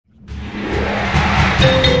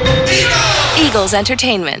Eagles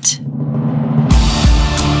Entertainment.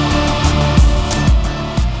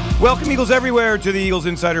 Welcome, Eagles everywhere, to the Eagles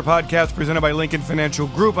Insider Podcast presented by Lincoln Financial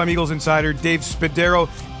Group. I'm Eagles Insider Dave Spadaro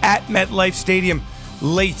at MetLife Stadium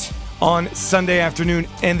late on Sunday afternoon,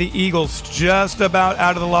 and the Eagles just about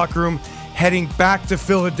out of the locker room, heading back to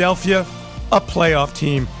Philadelphia, a playoff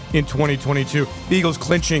team in 2022. The Eagles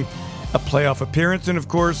clinching a playoff appearance, and of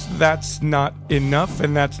course, that's not enough,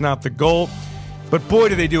 and that's not the goal. But boy,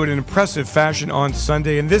 do they do it in impressive fashion on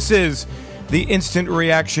Sunday, and this is the Instant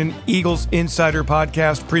Reaction Eagles Insider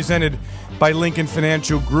Podcast presented by Lincoln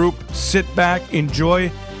Financial Group. Sit back,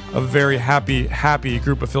 enjoy a very happy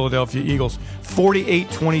group of Philadelphia Eagles.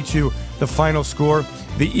 48-22, the final score.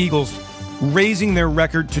 The Eagles raising their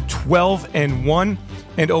record to 12-1.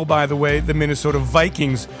 And oh, by the way, the Minnesota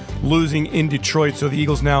Vikings losing in Detroit. So the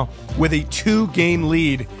Eagles now with a 2-game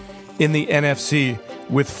lead in the NFC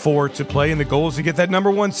with 4 to play. And the goal is to get that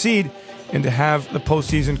number 1 seed and to have the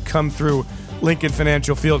postseason come through Lincoln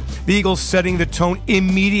Financial Field. The Eagles setting the tone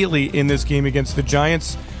immediately in this game against the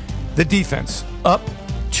Giants. The defense up,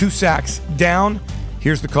 2 sacks down.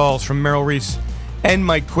 Here's the calls from Merrill Reese and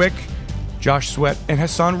Mike Quick. Josh Sweat and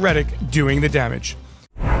Hassan Reddick doing the damage.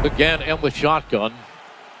 Again in the shotgun.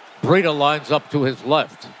 Breida lines up to his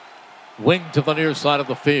left. Wing to the near side of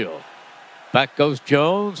the field. Back goes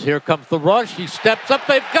Jones. Here comes the rush. He steps up.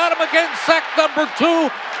 They've got him again. Sack number 2.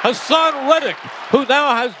 Hassan Reddick, who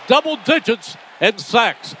now has double digits in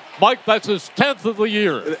sacks. Mike, that's his 10th of the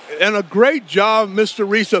year. And a great job, Mr.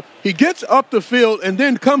 Reese. He gets up the field and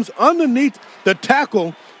then comes underneath the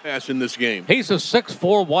tackle pass in this game. He's a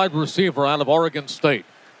 6'4" wide receiver out of Oregon State.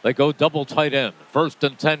 They go double tight end. 1st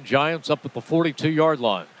and 10 Giants up at the 42-yard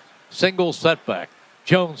line. Single setback.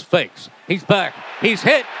 Jones fakes. He's back. He's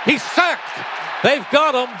hit. He's sacked. They've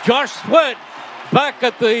got him. Josh Sweat back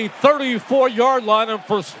at the 34-yard line. And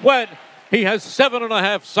for Sweat, he has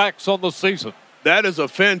 7.5 sacks on the season. That is a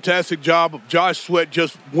fantastic job of Josh Sweat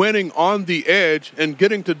just winning on the edge and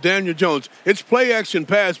getting to Daniel Jones. It's play action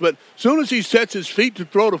pass, but as soon as he sets his feet to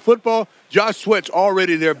throw the football, Josh Sweat's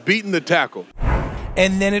already there beating the tackle.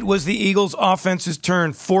 And then it was the Eagles' offense's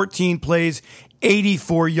turn. 14 plays,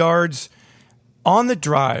 84 yards. On the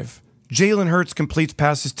drive, Jalen Hurts completes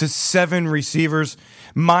passes to 7 receivers.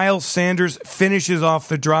 Miles Sanders finishes off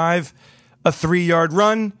the drive. A 3-yard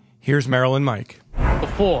run. Here's Merrill and Mike. The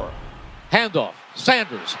 4. Handoff.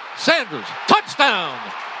 Sanders. Touchdown.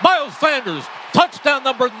 Miles Sanders. Touchdown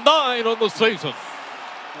number 9 on the season.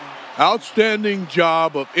 Outstanding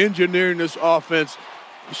job of engineering this offense.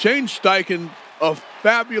 Shane Steichen, a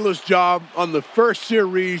fabulous job on the first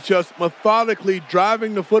series, just methodically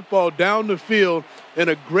driving the football down the field, and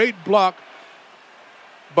a great block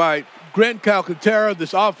by Grant Calcaterra,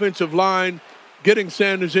 this offensive line, getting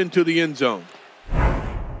Sanders into the end zone.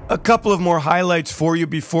 A couple of more highlights for you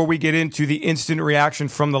before we get into the instant reaction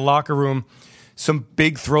from the locker room. Some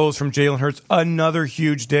big throws from Jalen Hurts. Another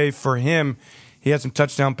huge day for him. He had some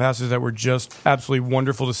touchdown passes that were just absolutely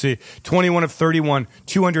wonderful to see. 21 of 31,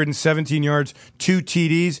 217 yards, 2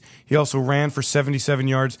 TDs. He also ran for 77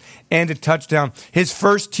 yards and a touchdown. His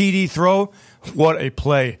first TD throw, what a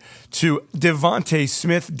play, to Devontae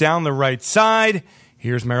Smith down the right side.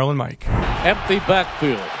 Here's Merrill and Mike. Empty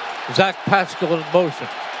backfield. Zach Pascal in motion.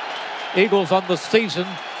 Eagles on the season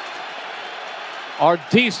are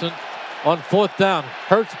decent on 4th down.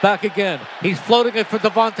 Hurts back again. He's floating it for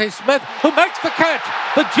Devontae Smith, who makes the catch.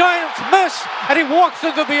 The Giants miss, and he walks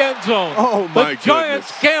into the end zone. Oh, my goodness. The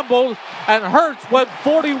Giants gambled, and Hurts went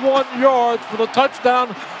 41 yards for the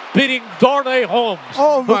touchdown, beating Darnay Holmes.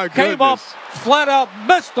 Oh, my who came goodness. up, flat out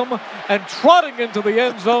missed him, and trotting into the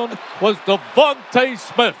end zone was Devontae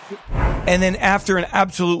Smith. And then after an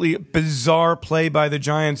absolutely bizarre play by the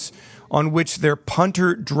Giants, on which their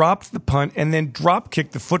punter dropped the punt and then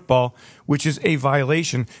drop-kicked the football, which is a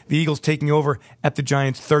violation. The Eagles taking over at the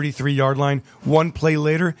Giants' 33-yard line. 1 play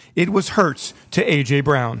later, it was Hurts to A.J.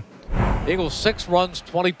 Brown. Eagles 6 runs,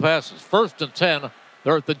 20 passes. 1st and 10,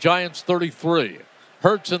 they're at the Giants' 33.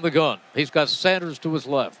 Hurts in the gun. He's got Sanders to his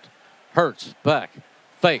left. Hurts back,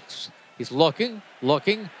 fakes. He's looking.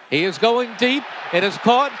 He is going deep. It is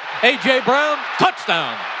caught. A.J. Brown,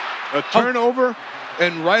 touchdown. A turnover.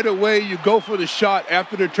 And right away, you go for the shot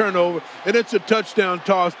after the turnover, and it's a touchdown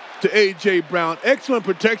toss to A.J. Brown. Excellent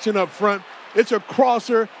protection up front. It's a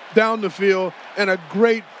crosser down the field, and a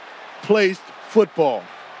great placed football.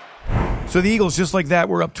 So the Eagles, just like that,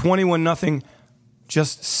 were up 21-0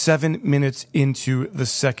 just 7 minutes into the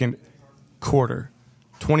second quarter.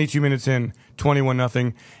 22 minutes in,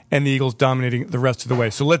 21-0, and the Eagles dominating the rest of the way.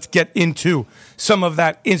 So let's get into some of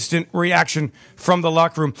that instant reaction from the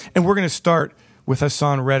locker room. And we're going to start with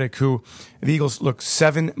Hassan Reddick, who the Eagles, look,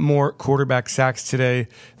 7 more quarterback sacks today.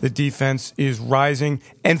 The defense is rising.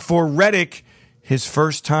 And for Reddick, his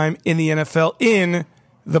first time in the NFL in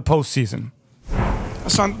the postseason.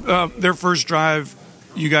 Hassan, their first drive,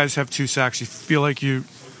 you guys have 2 sacks. You feel like you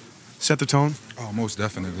set the tone? Oh, most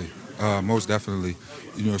definitely. Most definitely.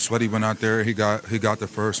 You know, Sweaty went out there. He got the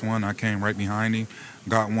first one. I came right behind him,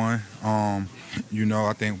 got one. You know,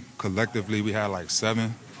 I think collectively we had like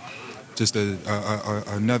 7. Just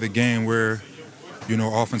another game where, you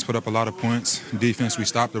know, offense put up a lot of points. Defense, we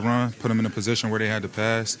stopped the run, put them in a position where they had to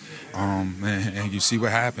pass, and you see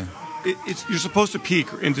what happened. You're supposed to peak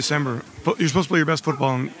in December. You're supposed to play your best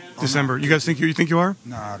football in December. You guys think you are?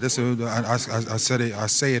 Nah, I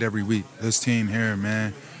say it every week. This team here,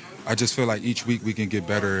 man, I just feel like each week we can get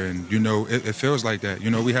better, and you know, it feels like that.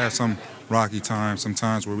 You know, we had some rocky times,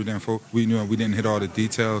 sometimes where we didn't hit all the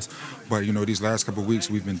details, but you know, these last couple of weeks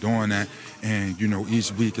we've been doing that, and you know,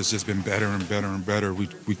 each week it's just been better and better and better. We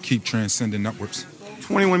keep transcending upwards.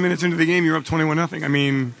 21 minutes into the game, you're up 21-0. I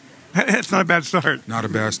mean, it's not a bad start. Not a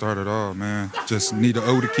bad start at all, man. Just need the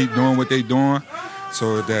O to keep doing what they doing,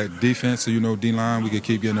 so that defense, you know, D-line, we can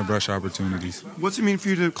keep getting the rush opportunities. What's it mean for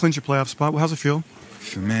you to clinch a playoff spot? How's it feel?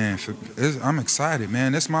 I'm excited,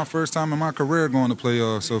 man. This is my first time in my career going to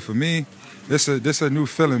playoffs. So for me, this a new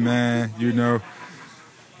feeling, man. You know,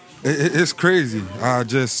 it's crazy. I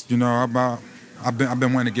just, you know, I've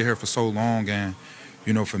been wanting to get here for so long, and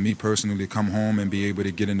you know, for me personally, come home and be able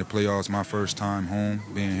to get in the playoffs, my first time home,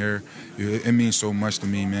 being here, it means so much to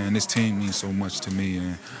me, man. This team means so much to me,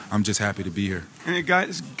 and I'm just happy to be here. And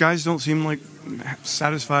guys don't seem like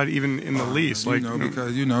satisfied even in the least. Like,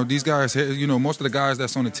 because, you know, these guys, you know, most of the guys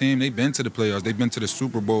that's on the team, they've been to the playoffs, they've been to the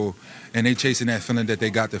Super Bowl, and they chasing that feeling that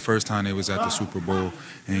they got the first time they was at the Super Bowl.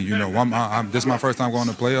 And, you know, this is my first time going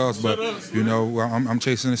to playoffs, but, you know, I'm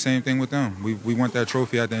chasing the same thing with them. We want that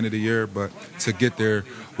trophy at the end of the year, but to get there,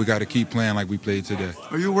 we got to keep playing like we played today.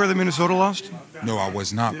 Are you aware that Minnesota lost? No, I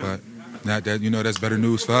was not, but that you know, that's better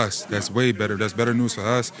news for us. That's way better. That's better news for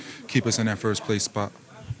us. Keep us in that first place spot.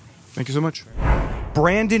 Thank you so much.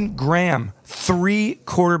 Brandon Graham, 3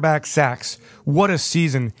 quarterback sacks. What a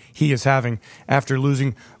season he is having after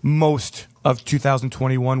losing most of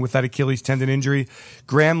 2021 with that Achilles tendon injury.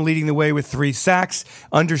 Graham leading the way with 3 sacks,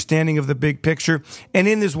 understanding of the big picture. And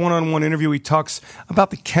in this one-on-one interview, he talks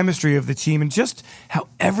about the chemistry of the team and just how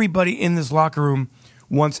everybody in this locker room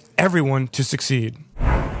wants everyone to succeed.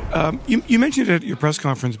 You mentioned at your press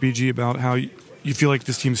conference, BG, about how you feel like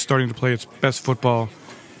this team is starting to play its best football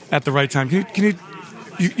at the right time. Can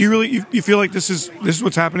you feel like this is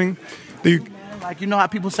what's happening? Like, you know how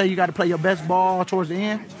people say you got to play your best ball towards the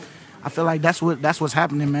end? I feel like that's what's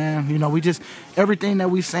happening, man. You know, we just, everything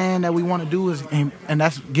that we saying that we want to do is, and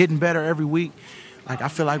that's getting better every week. Like, I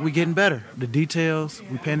feel like we're getting better. The details,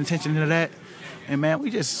 we paying attention to that. And, man, we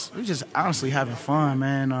just honestly having fun,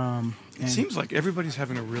 man. It seems like everybody's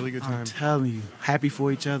having a really good time. I'm telling you, happy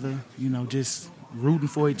for each other, you know, just rooting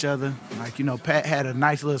for each other. Like, you know, Pat had a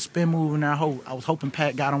nice little spin move in there. I was hoping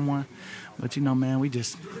Pat got him one. But, you know, man, we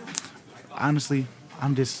just, honestly,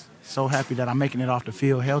 I'm just so happy that I'm making it off the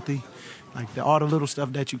field healthy. Like, all the little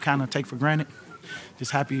stuff that you kind of take for granted,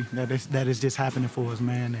 just happy that it's just happening for us,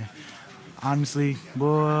 man. And honestly,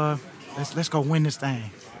 boy, let's go win this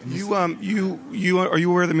thing. Are you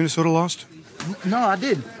aware that Minnesota lost? No, I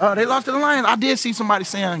didn't. They lost to the Lions. I did see somebody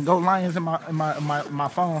saying "Go Lions" in my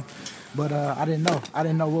phone, but I didn't know. I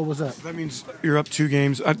didn't know what was up. That means you're up 2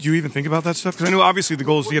 games. Do you even think about that stuff? Because I know obviously the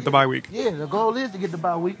goal is to get the bye week. Yeah, the goal is to get the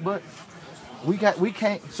bye week, but we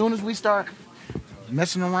can't. As soon as we start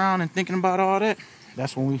messing around and thinking about all that,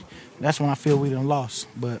 that's when I feel we done lost.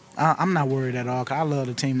 But I'm not worried at all, because I love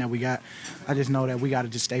the team that we got. I just know that we got to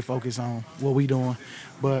just stay focused on what we doing.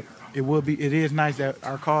 But it is nice that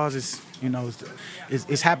our cause is, you know,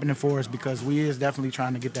 it's happening for us, because we is definitely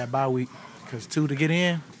trying to get that bye week, because 2 to get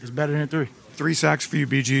in is better than 3. 3 sacks for you,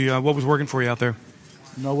 BG. What was working for you out there?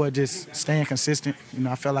 You know what, just staying consistent. You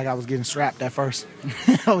know, I felt like I was getting strapped at first.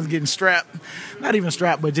 I was getting strapped. Not even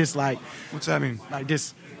strapped, but just like... What's that mean? Like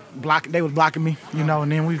just they was blocking me, you know,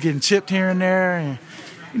 and then we was getting chipped here and there, and,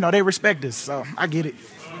 you know, they respect us, so I get it.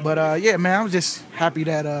 But, yeah, man, I was just happy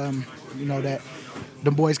that, you know, that the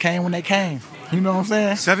boys came when they came. You know what I'm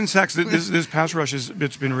saying? 7 sacks. This pass rush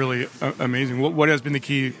it's been really amazing. What has been the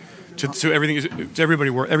key to everything? To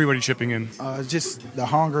everybody chipping in. Just the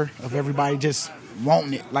hunger of everybody just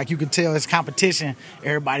wanting it. Like, you could tell it's competition.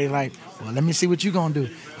 Everybody like, well, let me see what you gonna do.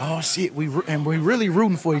 Oh shit, we really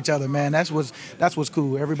rooting for each other, man. That's what's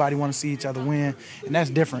cool. Everybody want to see each other win, and that's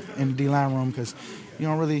different in the D-line room, because you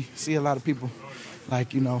don't really see a lot of people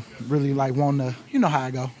like, you know, really like wanting to. You know how I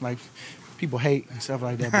go, like. people hate and stuff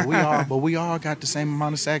like that. But we all got the same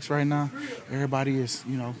amount of sacks right now. Everybody is,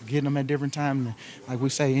 getting them at different times. And like we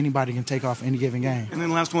say, anybody can take off any given game. And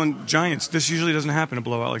then last one, Giants. This usually doesn't happen, a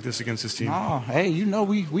blowout like this against this team. No, hey,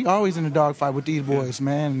 we always in a dogfight with these boys,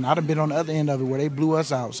 man. And I'd have been on the other end of it where they blew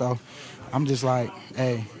us out. So I'm just like,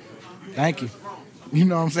 hey, thank you. You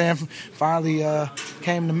know what I'm saying? Finally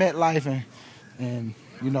came to MetLife and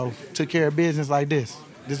took care of business like this.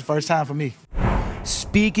 This is the first time for me.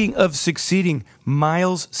 Speaking of succeeding,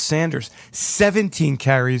 Miles Sanders, 17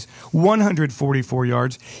 carries, 144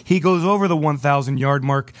 yards. He goes over the 1,000-yard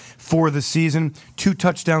mark for the season. 2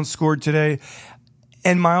 touchdowns scored today.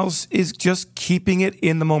 And Miles is just keeping it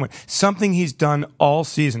in the moment. Something he's done all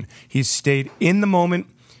season. He's stayed in the moment,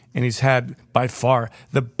 and he's had, by far,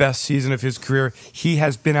 the best season of his career. He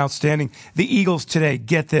has been outstanding. The Eagles today,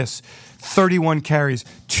 get this, 31 carries,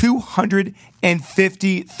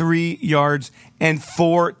 253 yards, and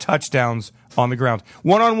 4 touchdowns on the ground.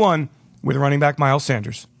 One-on-one with running back Miles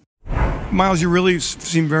Sanders. Miles, you really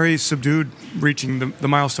seem very subdued reaching the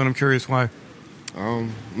milestone. I'm curious why.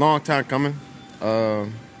 Long time coming.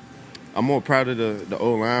 I'm more proud of the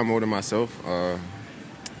O-line more than myself.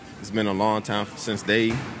 It's been a long time since they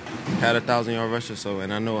had a 1,000-yard rusher,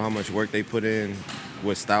 and I know how much work they put in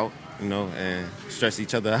with Stout, and stress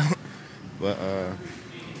each other out. But I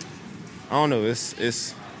don't know.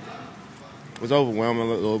 It's overwhelming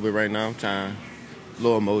a little bit right now. I'm a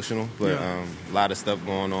little emotional, but a lot of stuff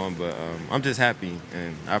going on. But I'm just happy,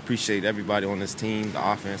 and I appreciate everybody on this team,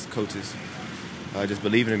 the offense, coaches, just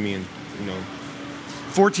believing in me, and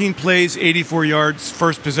 14 plays, 84 yards,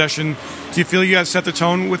 first possession. Do you feel you guys set the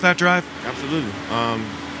tone with that drive? Absolutely.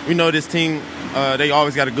 We know this team, they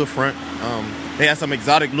always got a good front. They have some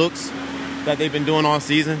exotic looks that they've been doing all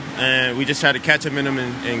season, and we just try to catch them in them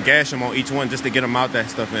and gash them on each one just to get them out that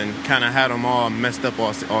stuff, and kind of had them all messed up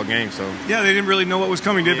all game. So yeah, they didn't really know what was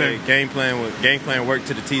coming, did they? Game plan worked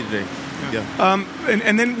to the T today. Yeah.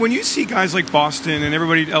 And then when you see guys like Boston and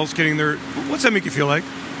everybody else getting their, what's that make you feel like?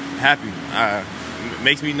 Happy. It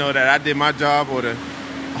makes me know that I did my job, or the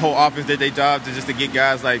whole offense did their job to get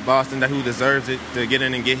guys like Boston who deserves it to get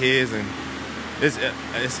in and get his, and it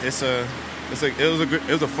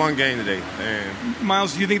was a fun game today. And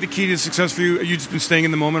Miles, do you think the key to success for you? You just been staying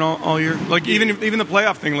in the moment all year, like even the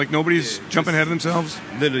playoff thing, like nobody's jumping ahead of themselves.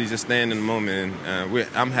 Literally just staying in the moment, and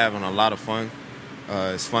I'm having a lot of fun.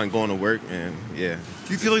 It's fun going to work, and yeah.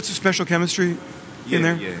 Do you feel it's a special chemistry in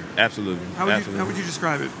there? Yeah, absolutely. How would you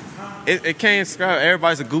describe it? It can't describe.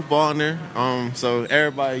 Everybody's a goofball in there, so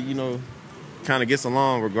everybody kind of gets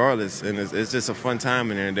along regardless, and it's just a fun time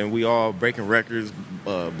in there. And then we all breaking records,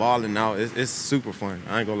 balling out. It's super fun.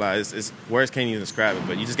 I ain't gonna lie. It's words can't even describe it,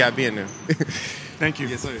 but you just gotta be in there. Thank you.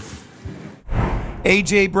 Yes, sir.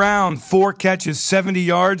 A.J. Brown, 4 catches, 70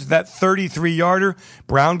 yards, that 33-yarder.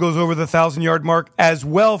 Brown goes over the 1,000-yard mark as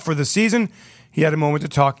well for the season. He had a moment to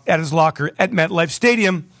talk at his locker at MetLife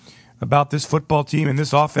Stadium about this football team and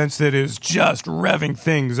this offense that is just revving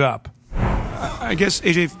things up. I guess,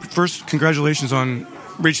 A.J., first, congratulations on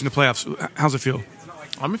reaching the playoffs. How's it feel?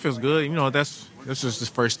 It feels good. That's just the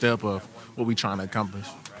first step of what we're trying to accomplish.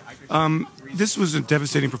 This was a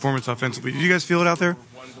devastating performance offensively. Did you guys feel it out there?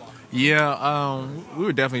 Yeah, we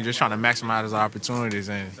were definitely just trying to maximize our opportunities,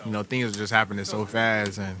 and things are just happening so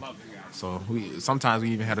fast, and so sometimes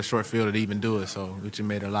we even had a short field to even do it, so which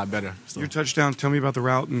made it a lot better. So. Your touchdown, tell me about the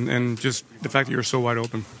route and just the fact that you were so wide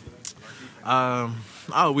open.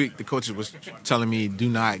 All week the coaches was telling me do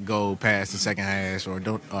not go past the second hash, or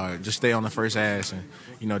don't just stay on the first hash,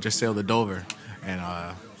 and just sail the Dover, and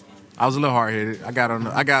I was a little hard-headed. I got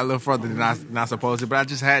a little further than I supposed to, but I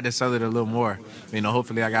just had to sell it a little more.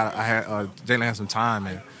 Hopefully Jalen had some time,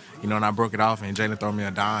 and and I broke it off, and Jalen threw me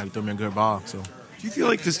a dime. He threw me a good ball. So, do you feel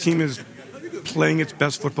like this team is playing its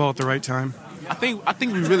best football at the right time? I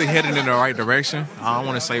think we really headed in the right direction. I don't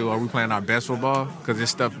want to say we playing our best football, because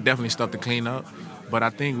there's definitely stuff to clean up, but I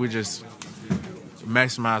think we just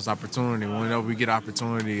maximize opportunity. Whenever we get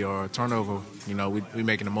opportunity or a turnover, we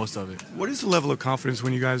making the most of it. What is the level of confidence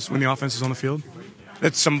when the offense is on the field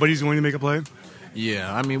that somebody's going to make a play?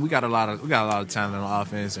 Yeah, we got a lot of talent on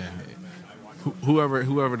offense, and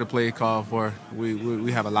whoever the play called for,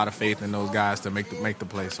 we have a lot of faith in those guys to make the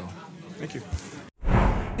play. So, thank you.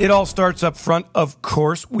 It all starts up front, of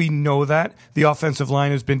course. We know that. The offensive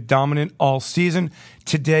line has been dominant all season.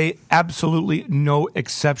 Today, absolutely no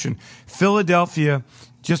exception. Philadelphia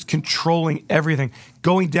just controlling everything.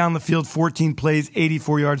 Going down the field, 14 plays,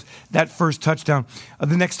 84 yards, that first touchdown.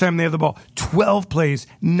 The next time they have the ball, 12 plays,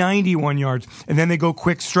 91 yards. And then they go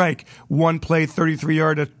quick strike. 1 play,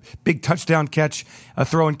 33-yard, a big touchdown catch, a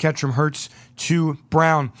throw and catch from Hurts to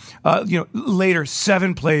Brown. Later,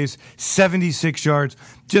 7 plays, 76 yards,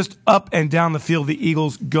 just up and down the field the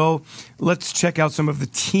Eagles go. Let's check out some of the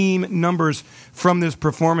team numbers from this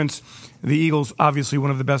performance. The Eagles, obviously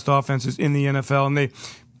one of the best offenses in the NFL, and they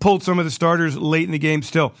pulled some of the starters late in the game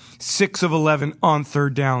still. 6 of 11 on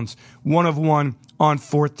third downs, 1 of 1 on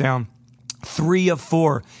fourth down, 3 of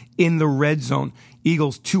 4 in the red zone.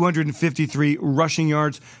 Eagles 253 rushing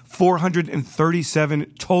yards,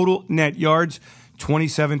 437 total net yards,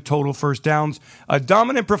 27 total first downs. A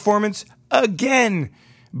dominant performance again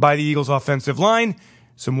by the Eagles offensive line.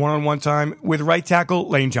 Some one-on-one time with right tackle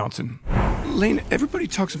Lane Johnson. Lane, everybody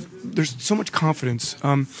talks of, there's so much confidence.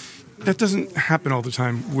 That doesn't happen all the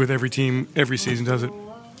time with every team, every season, does it?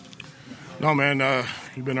 No, man.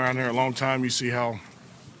 You've been around here a long time. You see how,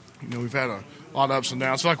 we've had a lot of ups and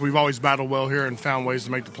downs. It's like we've always battled well here and found ways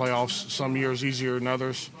to make the playoffs. Some years easier than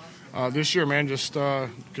others. This year, man, just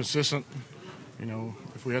consistent.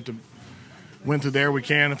 If we had to win through there, we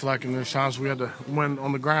can. If there's times we had to win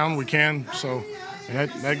on the ground, we can. So it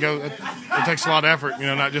takes a lot of effort.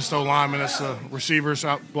 Not just O linemen, it's receivers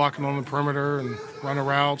out blocking on the perimeter and running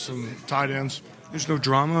routes and tight ends. There's no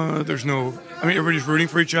drama. Everybody's rooting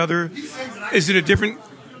for each other. Is it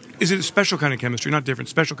a special kind of chemistry? Not different,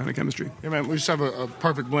 special kind of chemistry. Yeah, man. We just have a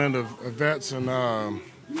perfect blend of vets and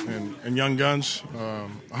young guns,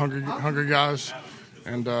 hungry guys,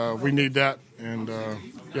 and we need that. And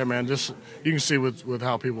yeah, man. Just you can see with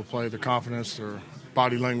how people play, their confidence, their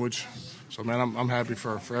body language. So, man, I'm happy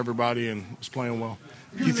for everybody, and it's playing well.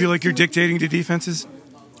 Do you feel like you're dictating to defenses?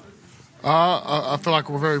 I feel like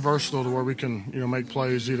we're very versatile to where we can, make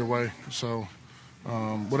plays either way. So,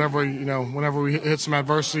 whenever we hit some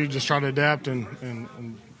adversity, just try to adapt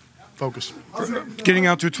and focus. Getting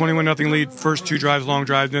out to a 21-0 lead, first 2 drives, long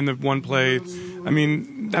drive, then the 1 play.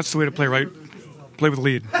 That's the way to play, right? Play with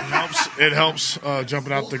lead. It helps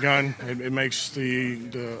jumping out the gun. It makes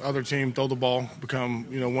the other team throw the ball, become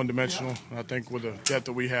one-dimensional. I think with the depth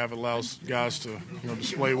that we have, it allows guys to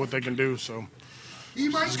display what they can do. So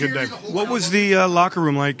it's a good day. What was the locker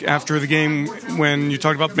room like after the game when you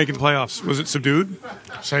talked about making the playoffs? Was it subdued?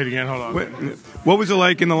 Say it again. Hold on. What was it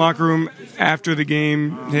like in the locker room after the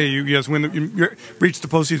game? Hey, you guys you reached the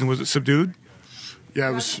postseason. Was it subdued?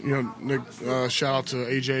 Yeah, it was. Nick, shout out to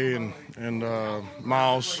AJ and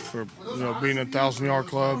Miles for being a 1,000-yard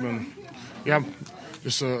club, and yeah,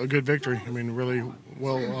 just a good victory. Really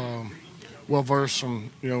well versed from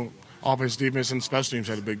offense, defense, and special teams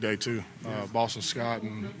had a big day too. Boston Scott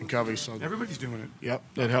and Covey. So everybody's doing it. Yep,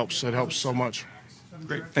 that helps. That helps so much.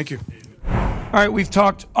 Great, thank you. All right, we've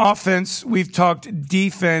talked offense, we've talked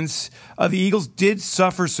defense. The Eagles did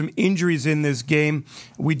suffer some injuries in this game.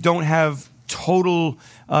 We don't have total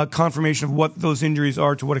confirmation of what those injuries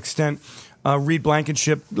are, to what extent. Reed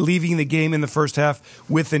Blankenship leaving the game in the first half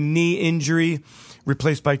with a knee injury,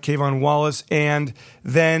 replaced by Kayvon Wallace, and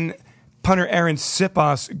then punter Aaron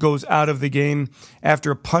Siposs goes out of the game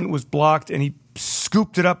after a punt was blocked, and he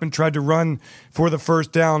scooped it up and tried to run for the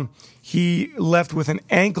first down. He left with an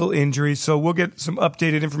ankle injury, so we'll get some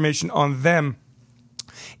updated information on them.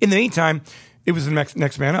 In the meantime, it was the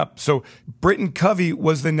next man up. So Britton Covey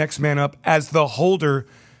was the next man up as the holder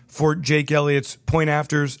for Jake Elliott's point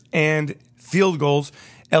afters and field goals.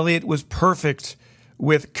 Elliott was perfect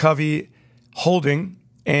with Covey holding.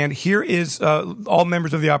 And here is all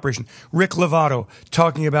members of the operation. Rick Lovato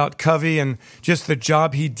talking about Covey and just the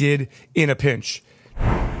job he did in a pinch.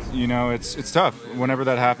 It's tough. Whenever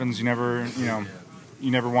that happens, you never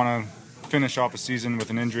want to finish off a season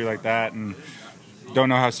with an injury like that, and don't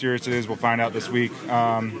know how serious it is. We'll find out this week.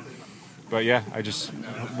 But yeah, I just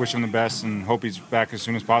wish him the best and hope he's back as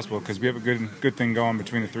soon as possible, because we have a good thing going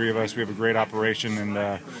between the three of us. We have a great operation, and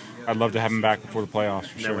I'd love to have him back before the playoffs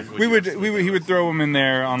for sure. He would throw him in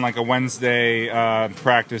there on like a Wednesday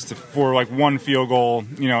practice for like one field goal,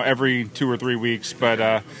 every 2 or 3 weeks.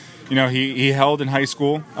 But he held in high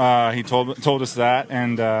school. He told us that,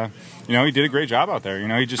 and he did a great job out there.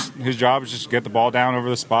 His job is just to get the ball down over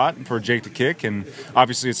the spot for Jake to kick, and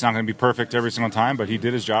obviously it's not going to be perfect every single time, but he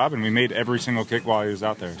did his job, and we made every single kick while he was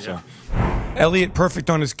out there. So Elliott perfect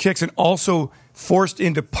on his kicks and also forced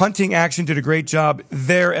into punting action, did a great job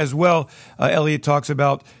there as well. Elliott talks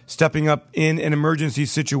about stepping up in an emergency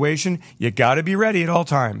situation. You got to be ready at all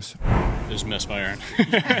times. Just missed by Aaron.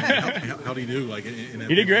 How did he do?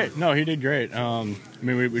 He did great. No, he did great.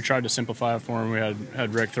 We tried to simplify it for him. We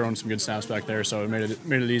had Rick throwing some good snaps back there, so it made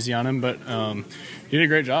it easy on him. But he did a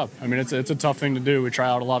great job. It's a tough thing to do. We try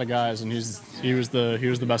out a lot of guys, and he was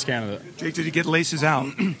the best candidate. Jake, did he get laces out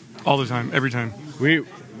all the time, every time?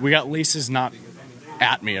 We got laces not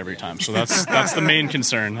at me every time. So that's the main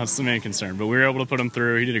concern. That's the main concern. But we were able to put him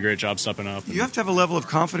through. He did a great job stepping up. You have to have a level of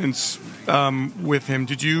confidence with him.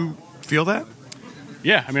 Did you feel that?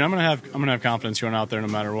 Yeah, I mean, I'm gonna have confidence going out there no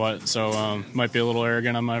matter what. So might be a little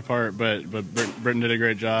arrogant on my part, but Britton did a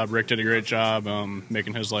great job. Rick did a great job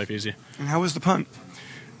making his life easy. And how was the punt?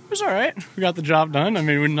 It was all right. We got the job done. I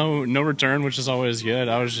mean, with no return, which is always good.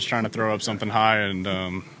 I was just trying to throw up something high and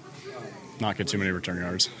not get too many return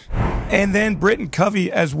yards. And then Britton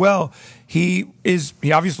Covey as well. He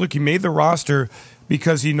obviously he made the roster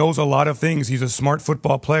because he knows a lot of things. He's a smart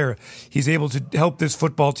football player. He's able to help this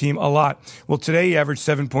football team a lot. Well, today he averaged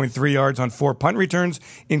 7.3 yards on 4 punt returns,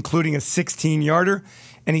 including a 16-yarder,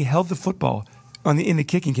 and he held the football in the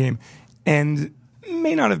kicking game, and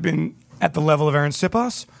may not have been at the level of Aaron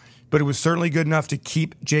Siposs, but it was certainly good enough to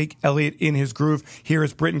keep Jake Elliott in his groove. Here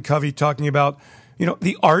is Britton Covey talking about,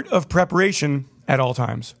 the art of preparation at all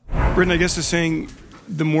times. Britton, I guess is saying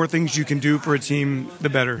the more things you can do for a team, the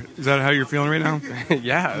better. Is that how you're feeling right now?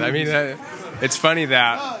 Yeah, I mean, it's funny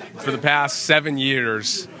that for the past 7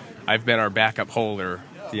 years, I've been our backup holder,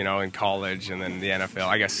 in college and then the NFL.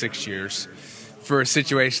 I guess 6 years for a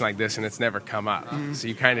situation like this, and it's never come up. Mm-hmm. So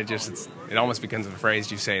you kind of it almost becomes a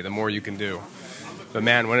phrase you say, the more you can do. But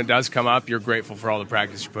man, when it does come up, you're grateful for all the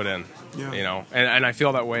practice you put in, and I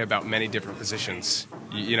feel that way about many different positions,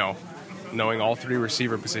 knowing all 3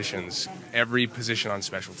 receiver positions, every position on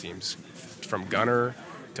special teams, from gunner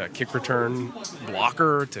to kick return,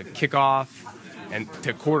 blocker to kickoff, and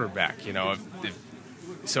to quarterback.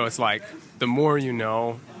 So it's like the more you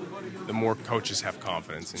know, the more coaches have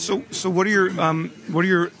confidence in you. So what are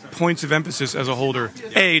your points of emphasis as a holder?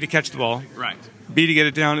 A, to catch the ball, right? B, to get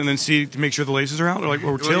it down, and then C, to make sure the laces are out,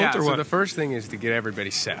 or tilt, or what? So the first thing is to get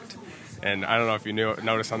everybody set. And I don't know if you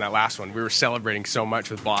noticed on that last one, we were celebrating so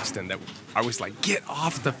much with Boston that I was like, get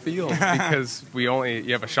off the field, because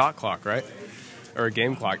you have a shot clock, right? Or a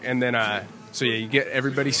game clock. And then, you get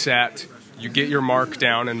everybody set, you get your mark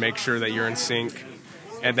down and make sure that you're in sync.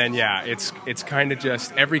 And then, it's kind of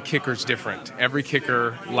just, every kicker's different. Every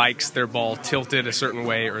kicker likes their ball tilted a certain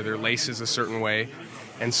way or their laces a certain way.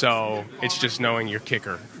 And so it's just knowing your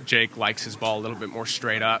kicker. Jake likes his ball a little bit more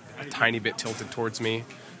straight up, a tiny bit tilted towards me.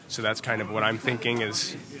 So that's kind of what I'm thinking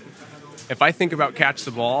is, if I think about catch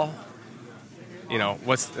the ball,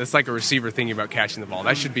 it's like a receiver thinking about catching the ball.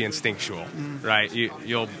 That should be instinctual, right?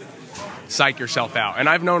 You'll psych yourself out. And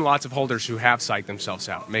I've known lots of holders who have psyched themselves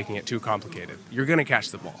out, making it too complicated. You're going to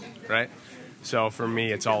catch the ball, right? So for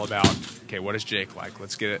me, it's all about, okay, what does Jake like?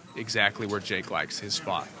 Let's get it exactly where Jake likes his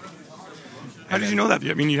spot. How did you know that?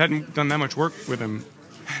 I mean, you hadn't done that much work with him.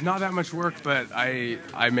 Not that much work, but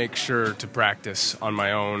I make sure to practice on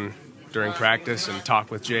my own during practice and talk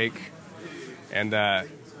with Jake. And I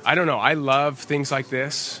don't know, I love things like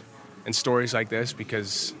this and stories like this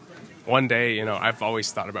because one day, I've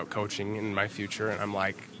always thought about coaching in my future, and I'm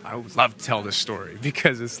like, I would love to tell this story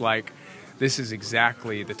because it's like, this is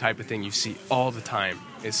exactly the type of thing you see all the time,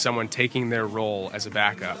 is someone taking their role as a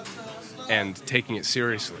backup and taking it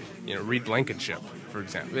seriously. Reed Blankenship, for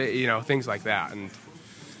example, things like that. And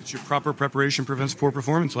it's your proper preparation prevents poor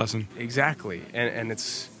performance lesson. Exactly. And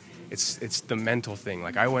it's the mental thing.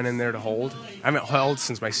 Like, I went in there to hold. I haven't held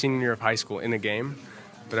since my senior year of high school in a game,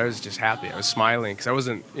 but I was just happy. I was smiling because I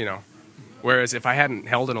wasn't, whereas if I hadn't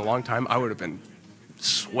held in a long time, I would have been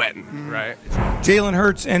sweating, right? Jalen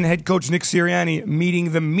Hurts and head coach Nick Sirianni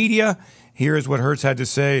meeting the media. Here is what Hurts had to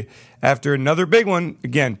say after another big one.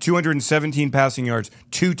 Again, 217 passing yards,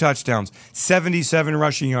 2 touchdowns, 77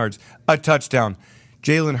 rushing yards, a touchdown.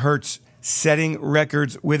 Jalen Hurts setting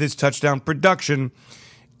records with his touchdown production.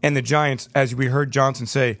 And the Giants, as we heard Johnson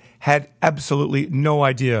say, had absolutely no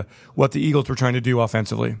idea what the Eagles were trying to do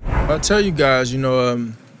offensively. I'll tell you guys,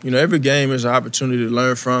 every game is an opportunity to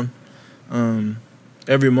learn from.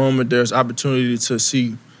 Every moment there's opportunity to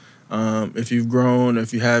see if you've grown,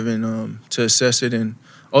 if you haven't, to assess it and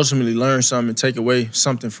ultimately learn something and take away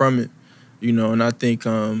something from it. And I think,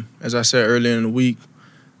 as I said earlier in the week,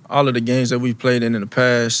 all of the games that we've played in the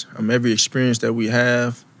past, every experience that we've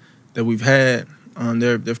had,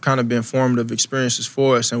 they've kind of been formative experiences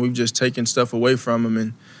for us, and we've just taken stuff away from them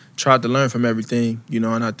and tried to learn from everything,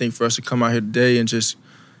 And I think for us to come out here today and just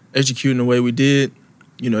execute in the way we did,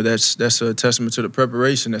 that's a testament to the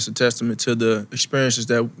preparation. That's a testament to the experiences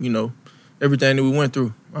that, everything that we went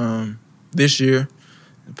through this year,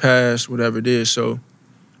 the past, whatever it is. So,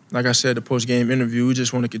 like I said, the post-game interview, we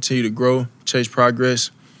just want to continue to grow, chase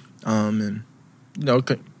progress, and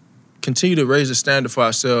continue to raise the standard for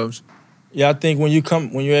ourselves. Yeah, I think when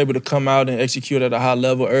you're able to come out and execute at a high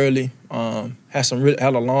level early, had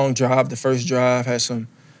a long drive. The first drive had some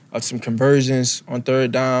some conversions on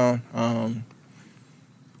third down.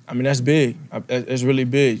 I mean, that's big. It's really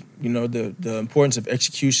big. You know, the importance of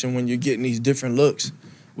execution when you're getting these different looks.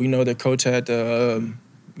 We know that Coach had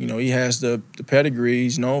he has the pedigree.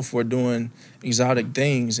 He's known for doing exotic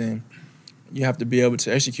things, and you have to be able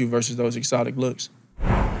to execute versus those exotic looks.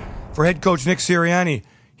 For head coach Nick Sirianni,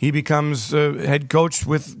 he becomes head coach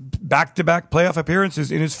with back-to-back playoff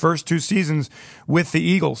appearances in his first 2 seasons with the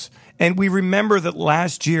Eagles. And we remember that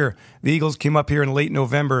last year, the Eagles came up here in late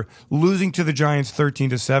November, losing to the Giants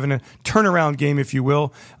 13-7, a turnaround game, if you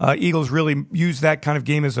will. Eagles really used that kind of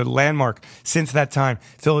game as a landmark since that time.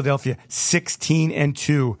 Philadelphia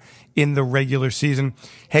 16-2 in the regular season.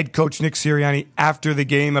 Head coach Nick Sirianni, after the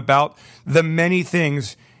game, about the many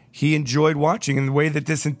things he enjoyed watching and the way that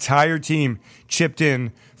this entire team chipped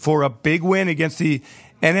in for a big win against the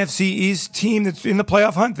NFC East team that's in the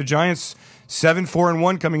playoff hunt. The Giants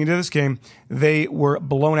 7-4-1 coming into this game. They were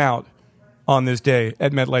blown out on this day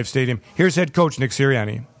at MetLife Stadium. Here's head coach Nick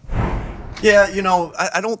Sirianni. Yeah, you know,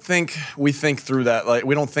 I don't think we think through that. Like,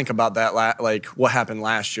 we don't think about that, like what happened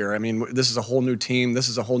last year. I mean, this is a whole new team. This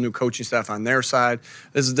is a whole new coaching staff on their side.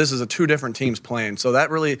 This is a 2 different teams playing. So that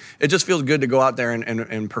really, it just feels good to go out there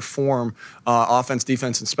and perform offense,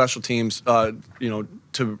 defense, and special teams,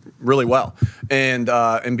 to really well and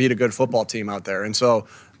beat a good football team out there. And so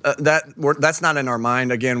that's not in our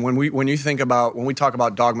mind. Again, when we talk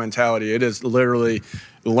about dog mentality, it is literally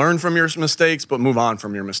learn from your mistakes, but move on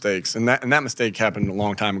from your mistakes. And that mistake happened a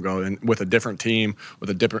long time ago, and with a different team,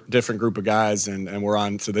 with a different group of guys, and we're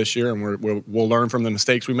on to this year, and we'll learn from the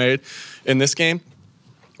mistakes we made in this game.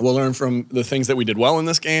 We'll learn from the things that we did well in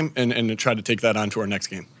this game, and try to take that on to our next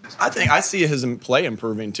game. I see his play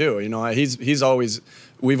improving too. You know,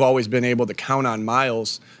 we've always been able to count on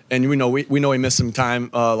Miles, and we know he missed some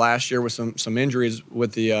time last year with some injuries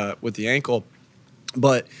with the ankle.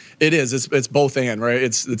 But it's both and, right?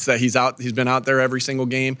 It's that he's been out there every single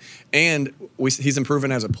game, and he's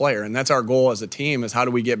improving as a player, and that's our goal as a team: is how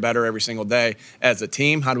do we get better every single day as a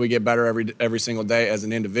team? How do we get better every single day as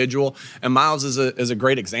an individual? And Miles is a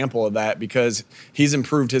great example of that, because he's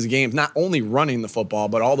improved his game, not only running the football,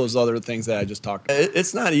 but all those other things that I just talked about.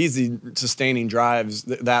 It's not easy sustaining drives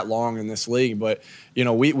that long in this league, but you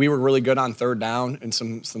know, we were really good on third down in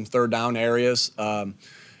some third down areas.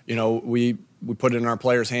 We put it in our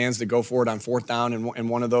players' hands to go for it on fourth down in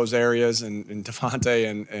one of those areas, and Devontae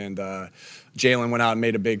and Jalen went out and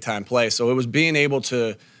made a big-time play. So it was being able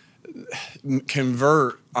to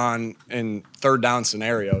convert in third down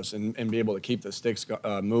scenarios and be able to keep the sticks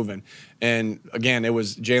moving. And again, I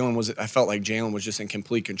felt like Jalen was just in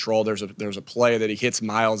complete control. There's a play that he hits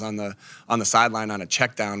Miles on the sideline on a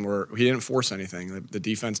check down where he didn't force anything. The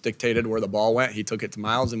defense dictated where the ball went. He took it to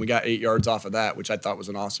Miles, and we got 8 yards off of that, which I thought was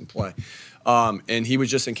an awesome play. And he was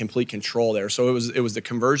just in complete control there. So it was the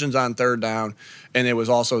conversions on third down, and it was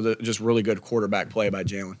also the just really good quarterback play by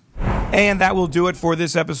Jalen. And that will do it for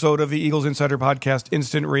this episode of the Eagles Insider Podcast,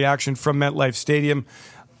 Instant Reaction from MetLife Stadium.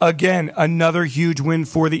 Again, another huge win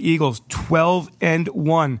for the Eagles,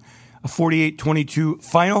 12-1, a 48-22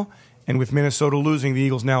 final. And with Minnesota losing, the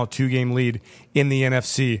Eagles now a 2-game lead in the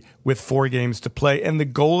NFC with 4 games to play. And the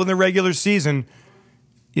goal in the regular season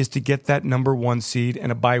is to get that number 1 seed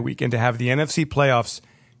and a bye week, and to have the NFC playoffs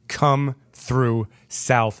come through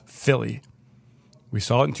South Philly. We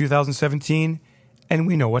saw it in 2017. And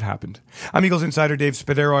we know what happened. I'm Eagles Insider Dave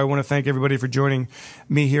Spadaro. I want to thank everybody for joining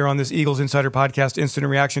me here on this Eagles Insider Podcast, Instant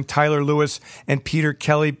Reaction. Tyler Lewis and Peter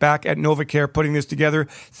Kelly back at NovaCare putting this together.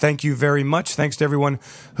 Thank you very much. Thanks to everyone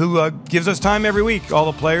who gives us time every week, all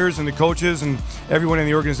the players and the coaches and everyone in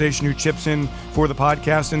the organization who chips in for the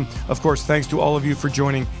podcast. And, of course, thanks to all of you for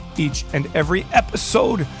joining each and every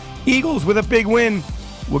episode. Eagles with a big win.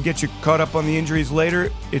 We'll get you caught up on the injuries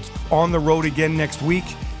later. It's on the road again next week.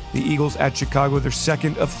 The Eagles at Chicago, their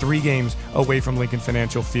second of 3 games away from Lincoln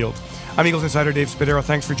Financial Field. I'm Eagles Insider Dave Spadaro.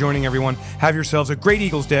 Thanks for joining, everyone. Have yourselves a great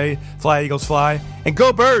Eagles day. Fly, Eagles, fly. And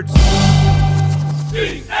go, Birds!